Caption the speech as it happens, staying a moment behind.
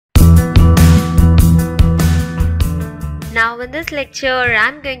in this lecture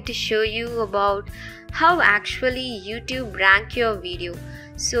I'm going to show you about how actually YouTube rank your video.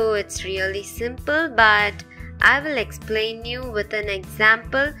 So it's really simple, but I will explain you with an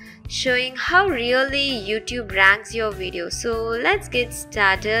example showing how really YouTube ranks your video. So let's get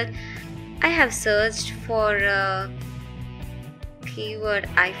started. I have searched for keyword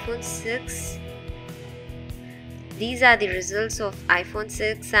iPhone 6. These are the results of iPhone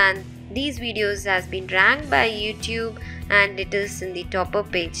 6 and these videos has been ranked by YouTube and it is in the topper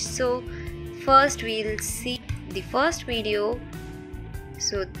page. So first we'll see the first video.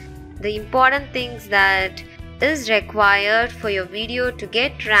 So the important things that is required for your video to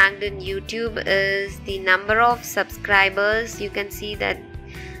get ranked in YouTube is the number of subscribers. You can see that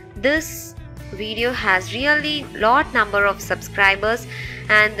this video has really lot number of subscribers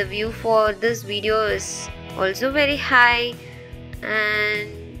and the view for this video is also very high,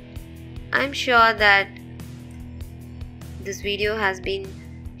 and I'm sure that this video has been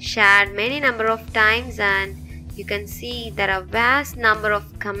shared many number of times, and you can see there are vast number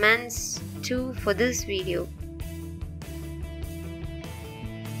of comments too for this video.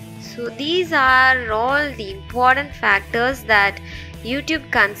 So these are all the important factors that YouTube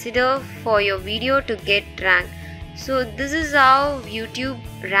consider for your video to get ranked. So this is how YouTube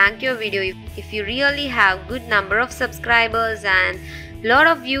rank your video. If you really have good number of subscribers and lot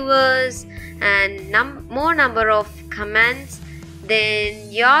of viewers and more number of comments,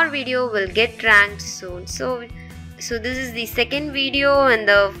 then your video will get ranked soon. So this is the second video in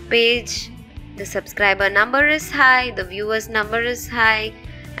the page. The subscriber number is high, the viewers number is high,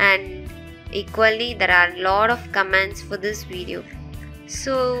 and equally there are a lot of comments for this video.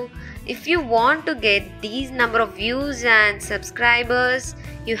 So if you want to get these number of views and subscribers,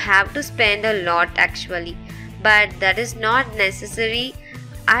 you have to spend a lot actually, but that is not necessary.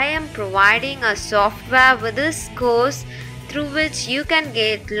 I am providing a software with this course through which you can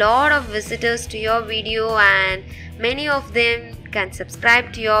get lot of visitors to your video and many of them can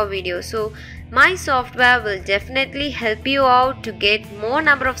subscribe to your video. So my software will definitely help you out to get more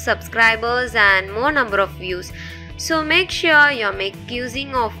number of subscribers and more number of views. So make sure you make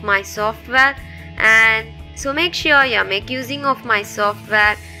using of my software,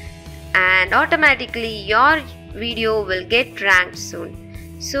 and automatically your video will get ranked soon.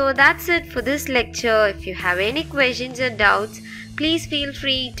 So that's it for this lecture. If you have any questions or doubts, please feel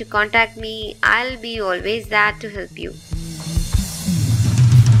free to contact me. I'll be always there to help you.